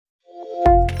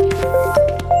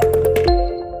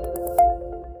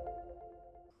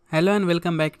hello and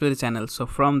welcome back to the channel. So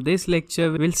from this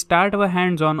lecture we'll start our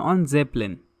hands-on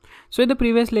Zeppelin. So in the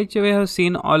previous lecture we have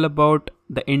seen all about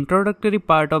the introductory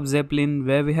part of Zeppelin,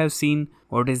 where we have seen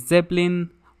what is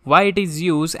Zeppelin, why it is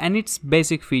used and its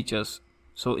basic features.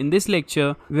 So in this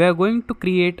lecture we are going to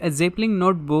create a Zeppelin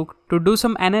notebook to do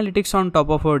some analytics on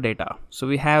top of our data. So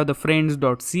we have the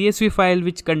friends.csv file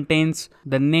which contains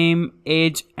the name,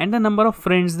 age and the number of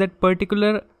friends that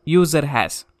particular user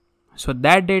has. So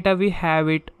that data we have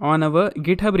it on our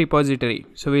GitHub repository.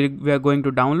 So we are going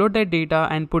to download that data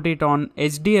and put it on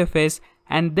HDFS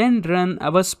and then run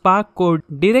our Spark code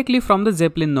directly from the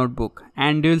Zeppelin notebook.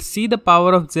 And you'll see the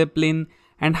power of Zeppelin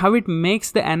and how it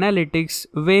makes the analytics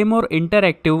way more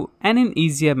interactive and in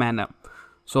easier manner.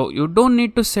 So you don't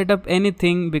need to set up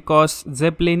anything because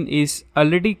Zeppelin is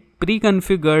already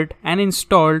pre-configured and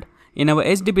installed in our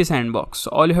HDP Sandbox.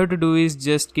 So all you have to do is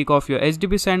just kick off your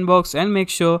HDP Sandbox and make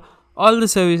sure all the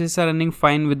services are running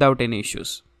fine without any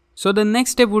issues. So the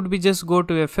next step would be just go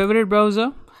to your favorite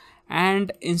browser,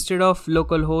 and instead of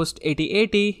localhost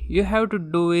 8080 you have to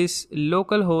do is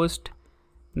localhost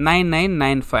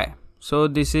 9995. So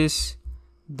this is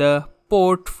the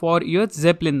port for your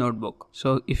Zeppelin notebook.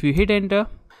 So if you hit enter,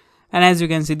 and as you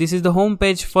can see this is the home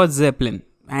page for Zeppelin,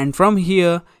 and from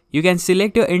here you can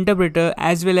select your interpreter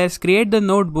as well as create the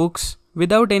notebooks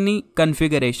without any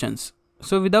configurations.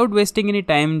 So without wasting any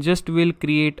time, just we'll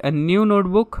create a new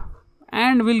notebook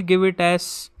and we'll give it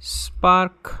as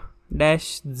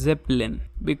Spark-Zeppelin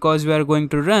because we are going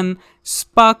to run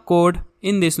Spark code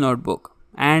in this notebook.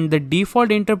 And the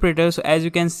default interpreter, so as you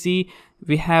can see,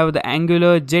 we have the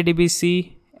Angular,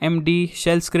 JDBC, MD,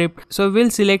 shell script. So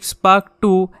we'll select Spark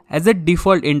 2 as the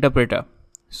default interpreter.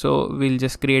 So we'll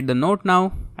just create the note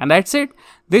now, and that's it.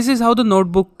 This is how the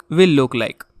notebook will look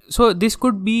like. So this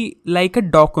could be like a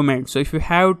document. So if you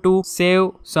have to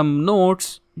save some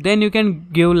notes, then you can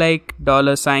give like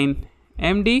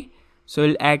 $MD. So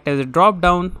it'll act as a drop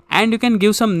down and you can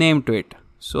give some name to it.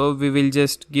 So we will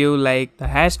just give like the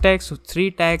hashtags, so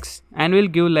 3 tags, and we'll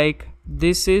give like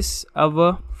this is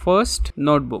our first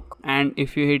notebook. And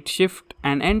if you hit shift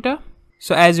and enter,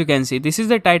 so as you can see, this is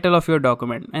the title of your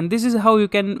document, and this is how you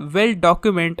can well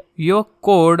document your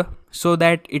code so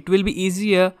that it will be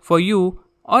easier for you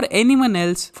or anyone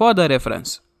else for the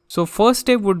reference. So first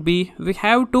step would be we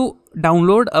have to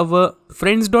download our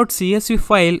friends.csv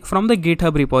file from the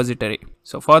GitHub repository.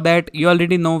 So for that you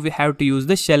already know we have to use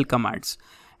the shell commands,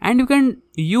 and you can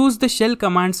use the shell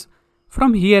commands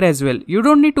from here as well. You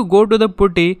don't need to go to the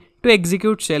putty to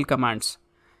execute shell commands.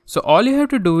 So all you have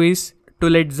to do is to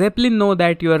let Zeppelin know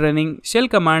that you are running shell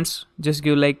commands, just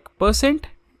give like %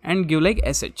 and give like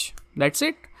sh. That's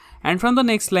it. And from the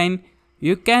next line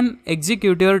you can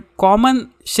execute your common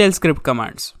shell script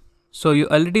commands. So you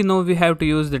already know we have to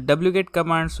use the wget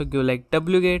command. So give like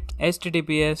wget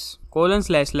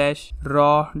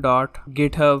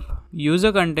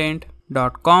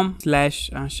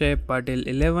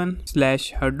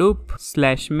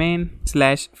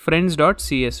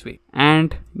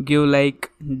and give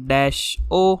like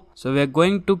 -o. So we are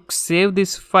going to save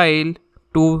this file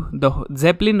to the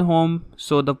Zeppelin home.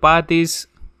 So the path is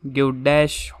give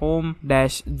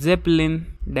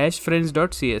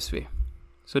 -home-zeppelin-friends.csv.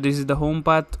 So this is the home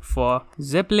path for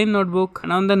Zeppelin notebook,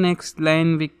 and on the next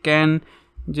line we can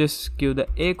just give the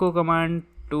echo command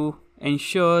to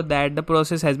ensure that the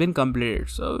process has been completed.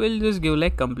 So we'll just give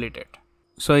like completed.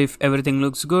 So if everything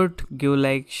looks good, give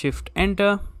like shift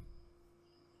enter,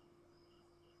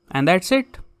 and that's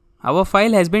it. Our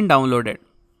file has been downloaded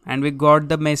and we got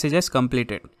the message as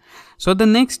completed. So the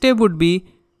next step would be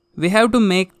we have to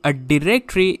make a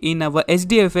directory in our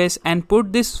HDFS and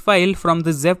put this file from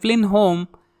the Zeppelin home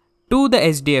to the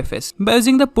HDFS by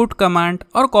using the put command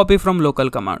or copy from local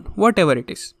command, whatever it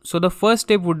is. So the first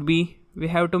step would be we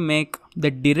have to make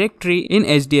the directory in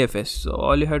HDFS. So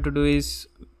all you have to do is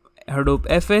Hadoop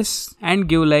fs and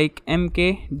give like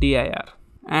mkdir,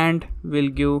 and we'll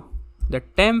give the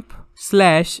temp /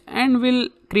 and we'll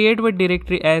create a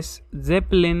directory as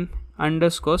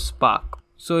Zeppelin_Spark.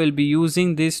 So we'll be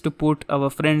using this to put our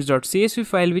friends.csv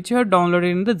file which you have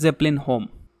downloaded in the Zeppelin home.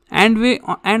 And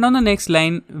on the next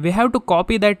line we have to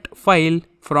copy that file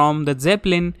from the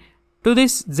Zeppelin to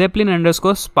this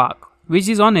Zeppelin_Spark which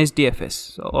is on HDFS.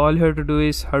 So all you have to do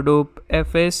is Hadoop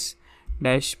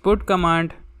fs-put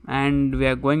command, and we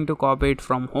are going to copy it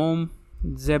from home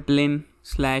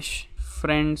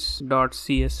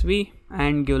Zeppelin/friends.csv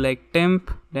and give like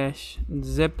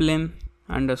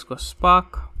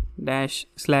temp-zeppelin_spark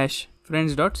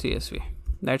 /friends.csv.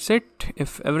 That's it.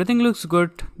 If everything looks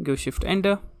good, give shift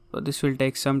enter. So this will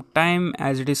take some time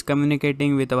as it is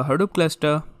communicating with our Hadoop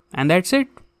cluster, and that's it.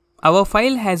 our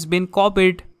file has been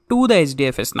copied to the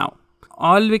HDFS now.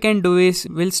 All we can do is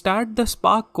we'll start the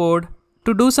Spark code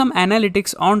to do some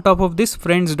analytics on top of this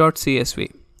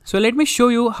friends.csv. So let me show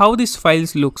you how this file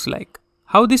looks like.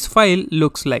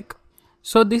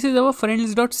 So this is our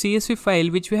friends.csv file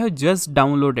which we have just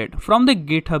downloaded from the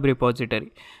GitHub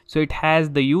repository. So it has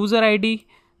the user ID,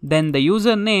 then the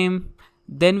username,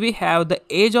 then we have the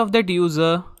age of that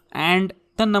user and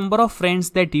the number of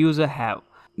friends that user have.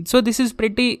 So this is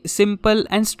pretty simple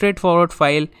and straightforward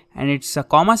file, and it's a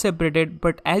comma separated,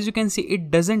 but as you can see it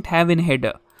doesn't have any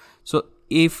header. So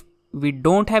if we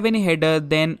don't have any header,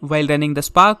 then while running the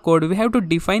Spark code we have to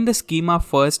define the schema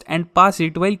first and pass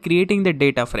it while creating the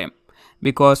data frame.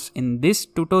 Because in this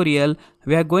tutorial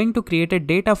we are going to create a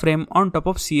data frame on top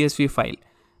of CSV file,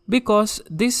 because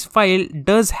this file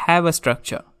does have a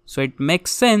structure. So it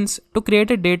makes sense to create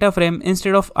a data frame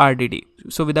instead of RDD.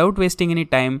 So without wasting any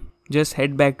time, just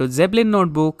head back to Zeppelin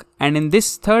notebook, and in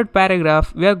this third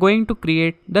paragraph we are going to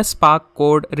create the Spark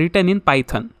code written in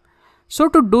Python. So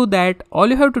to do that, all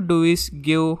you have to do is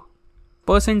give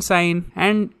 $sign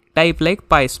and type like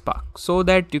PySpark, so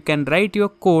that you can write your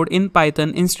code in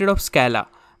Python instead of Scala,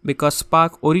 because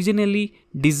Spark originally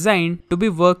designed to be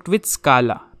worked with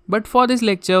Scala. But for this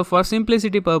lecture, for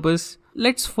simplicity purpose,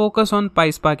 let's focus on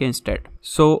PySpark instead.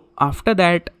 So after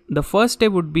that, the first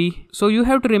step would be, so you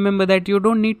have to remember that you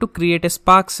don't need to create a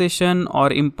Spark session or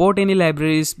import any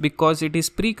libraries, because it is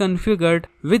pre-configured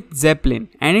with Zeppelin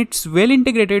and it's well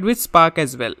integrated with Spark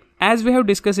as well, as we have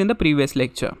discussed in the previous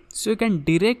lecture. So you can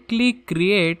directly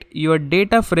create your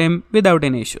data frame without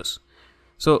any issues.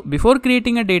 So before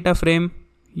creating a data frame,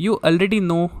 you already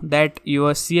know that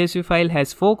your CSV file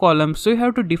has 4 columns, so you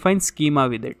have to define schema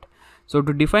with it. So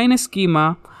to define a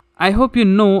schema, I hope you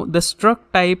know the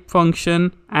struct type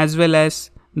function as well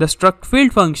as the struct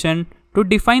field function to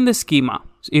define the schema.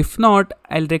 If not,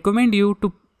 I'll recommend you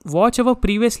to watch our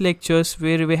previous lectures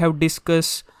where we have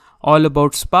discussed all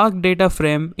about Spark data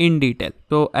frame in detail.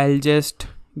 So I'll just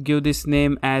give this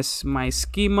name as my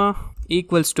schema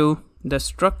equals to the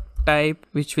struct type,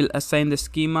 which will assign the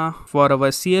schema for our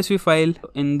CSV file.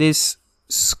 In this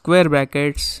square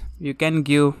brackets, you can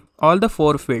give all the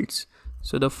 4 fields.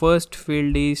 So the first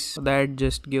field is that,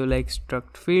 just give like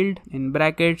struct field, in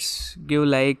brackets give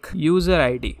like user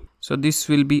ID. So this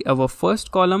will be our first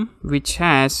column, which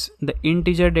has the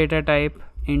integer data type,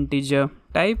 integer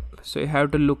type. So you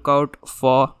have to look out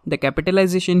for the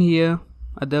capitalization here,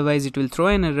 otherwise it will throw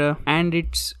an error, and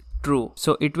it's true.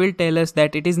 So it will tell us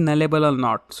that it is nullable or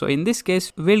not. So in this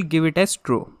case we'll give it as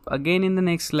true. Again in the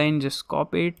next line, just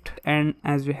copy it, and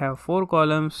as we have 4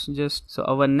 columns, so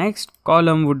our next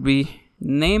column would be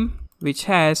name, which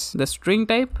has the string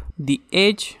type, the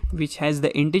age, which has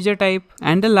the integer type,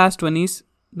 and the last one is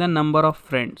the number of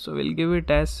friends. So we'll give it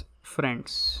as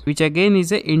friends, which again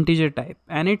is a integer type,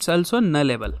 and it's also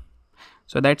nullable.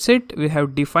 So that's it, we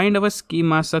have defined our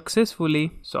schema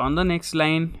successfully. So on the next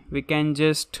line we can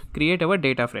just create our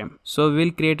data frame. So we'll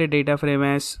create a data frame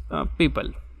as people.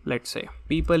 Let's say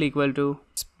people equal to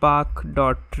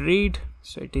spark.read.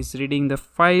 So it is reading the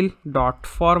file dot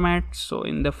format. So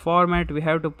in the format we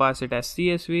have to pass it as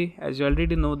CSV. As you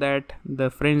already know that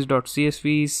the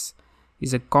friends.csv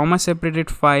is a comma separated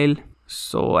file.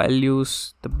 So I'll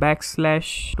use the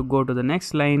backslash to go to the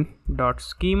next line, dot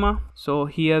schema. So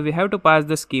here we have to pass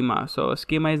the schema. So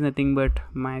schema is nothing but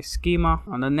my schema.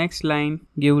 On the next line,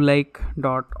 give like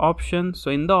dot option.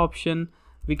 So in the option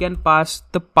we can pass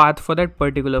the path for that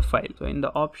particular file. So in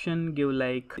the option, give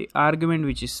like the argument,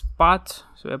 which is path.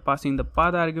 So we're passing the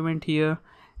path argument here,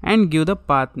 and give the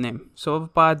path name. So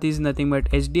path is nothing but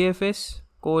HDFS :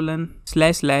 /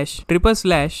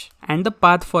 and the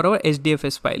path for our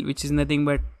HDFS file, which is nothing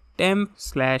but temp /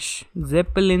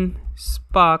 Zeppelin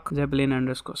Spark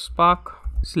Zeppelin_Spark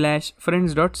 /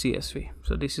 friends.csv.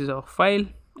 So this is our file,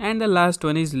 and the last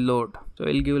one is load. So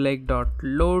we'll give like dot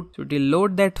load. So it will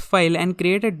load that file and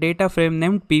create a data frame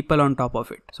named people on top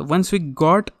of it. So once we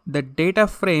got the data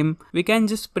frame, we can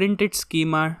just print its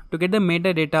schema to get the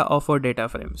metadata of our data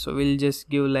frame. So we'll just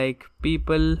give like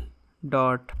people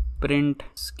dot print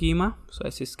schema. So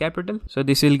S is capital. So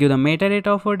this will give the metadata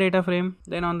of our data frame.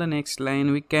 Then on the next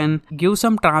line we can give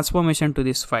some transformation to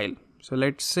this file. So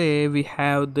let's say we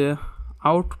have the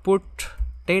output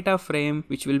data frame,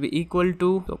 which will be equal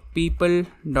to people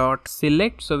dot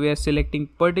select. So we are selecting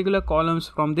particular columns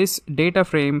from this data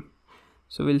frame.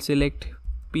 So we'll select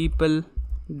people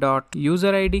dot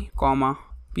user ID comma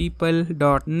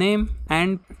people.name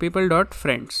and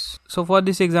people.friends. So for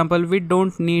this example, we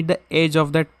don't need the age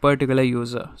of that particular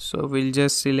user. So we'll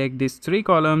just select these 3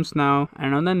 columns now,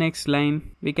 and on the next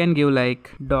line, we can give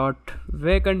like dot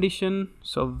where condition.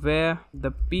 So where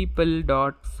the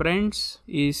people.friends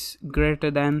is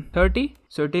greater than 30.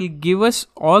 So it will give us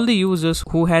all the users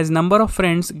who has number of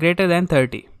friends greater than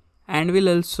 30. And we'll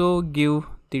also give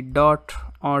the dot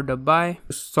order by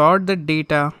to sort the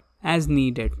data as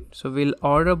needed. So we'll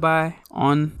order by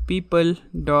on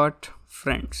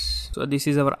people.friends. So this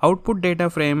is our output data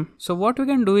frame. So what we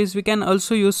can do is we can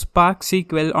also use Spark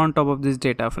SQL on top of this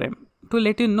data frame to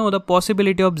let you know the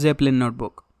possibility of Zeppelin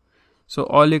notebook. So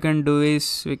all you can do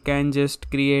is we can just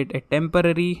create a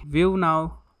temporary view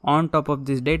now on top of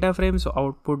this data frame. So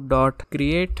output dot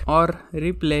create or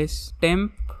replace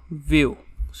temp view.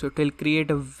 So it will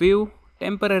create a view,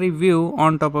 temporary view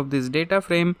on top of this data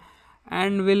frame,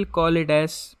 and we'll call it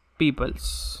as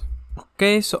peoples.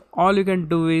 Okay, so all you can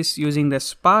do is using the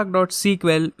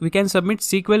spark.sql, we can submit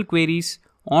SQL queries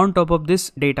on top of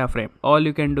this data frame. All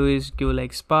you can do is give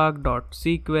like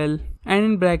spark.sql and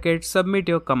in brackets submit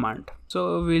your command.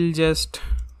 So we'll just,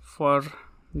 for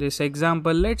this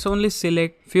example, let's only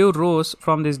select few rows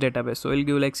from this database. So we'll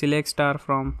give like select star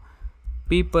from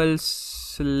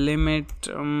people's limit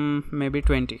maybe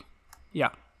 20. Yeah,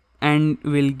 and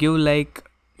we'll give like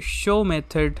show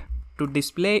method to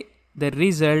display the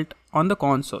result on the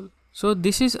console. So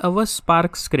this is our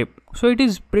Spark script. So it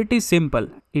is pretty simple.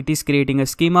 It is creating a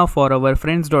schema for our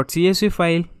friends.csv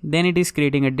file. Then it is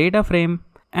creating a data frame,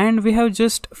 and we have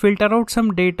just filtered out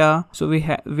some data. So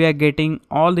we are getting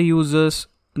all the users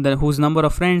whose number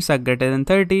of friends are greater than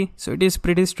 30. So it is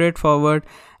pretty straightforward.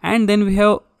 And then we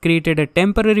have created a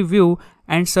temporary view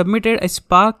and submitted a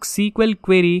Spark SQL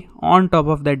query on top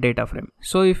of that data frame.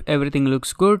 So if everything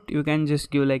looks good, you can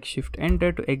just give like shift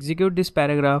enter to execute this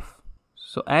paragraph.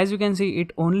 So as you can see,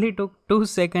 it only took 2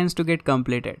 seconds to get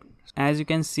completed. As you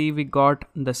can see, we got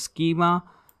the schema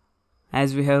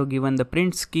as we have given the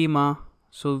print schema.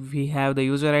 So we have the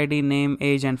user ID, name,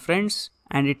 age and friends,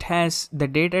 and it has the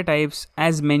data types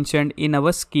as mentioned in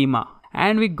our schema.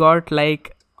 And we got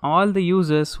like all the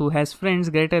users who has friends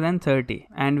greater than 30,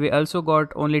 and we also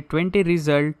got only 20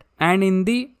 result, and in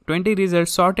the 20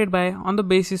 results sorted by on the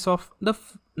basis of the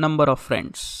number of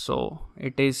friends. So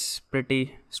it is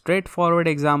pretty straightforward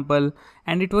example,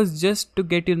 and it was just to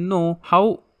get you know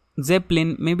how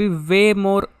Zeppelin may be way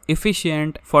more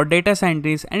efficient for data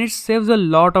scientists, and it saves a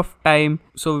lot of time.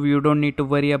 So you don't need to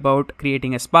worry about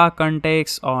creating a Spark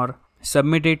context or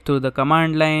submit it through the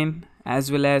command line,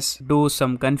 as well as do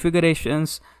some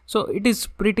configurations. So it is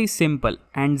pretty simple,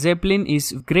 and Zeppelin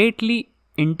is greatly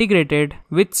integrated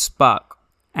with Spark,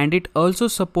 and it also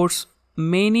supports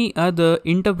many other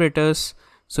interpreters.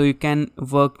 So you can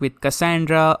work with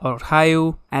Cassandra or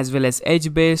Hive as well as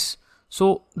HBase.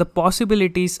 So the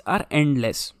possibilities are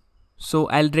endless. So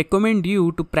I'll recommend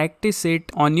you to practice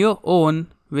it on your own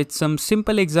with some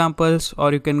simple examples,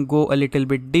 or you can go a little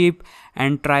bit deep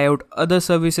and try out other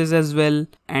services as well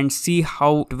and see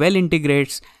how it well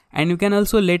integrates. And you can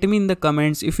also let me in the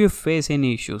comments if you face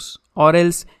any issues, or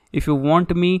else if you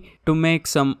want me to make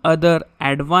some other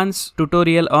advanced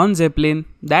tutorial on Zeppelin,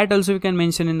 that also you can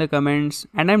mention in the comments,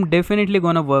 and I'm definitely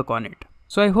gonna work on it.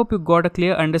 So I hope you got a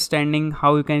clear understanding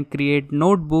how you can create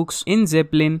notebooks in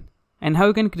Zeppelin, and how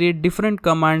you can create different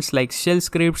commands like shell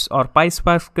scripts or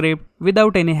PySpark script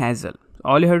without any hassle.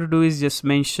 All you have to do is just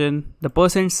mention the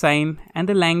 %sign and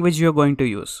the language you're going to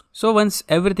use. So once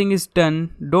everything is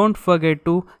done, don't forget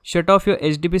to shut off your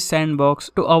HDP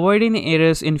Sandbox to avoid any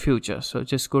errors in future. So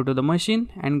just go to the machine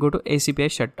and go to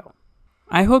ACPI shutdown.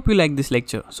 I hope you like this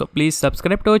lecture. So please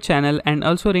subscribe to our channel and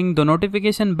also ring the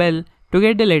notification bell to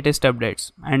get the latest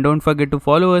updates. And don't forget to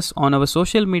follow us on our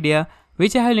social media,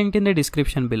 which I have linked in the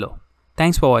description below.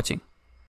 Thanks for watching.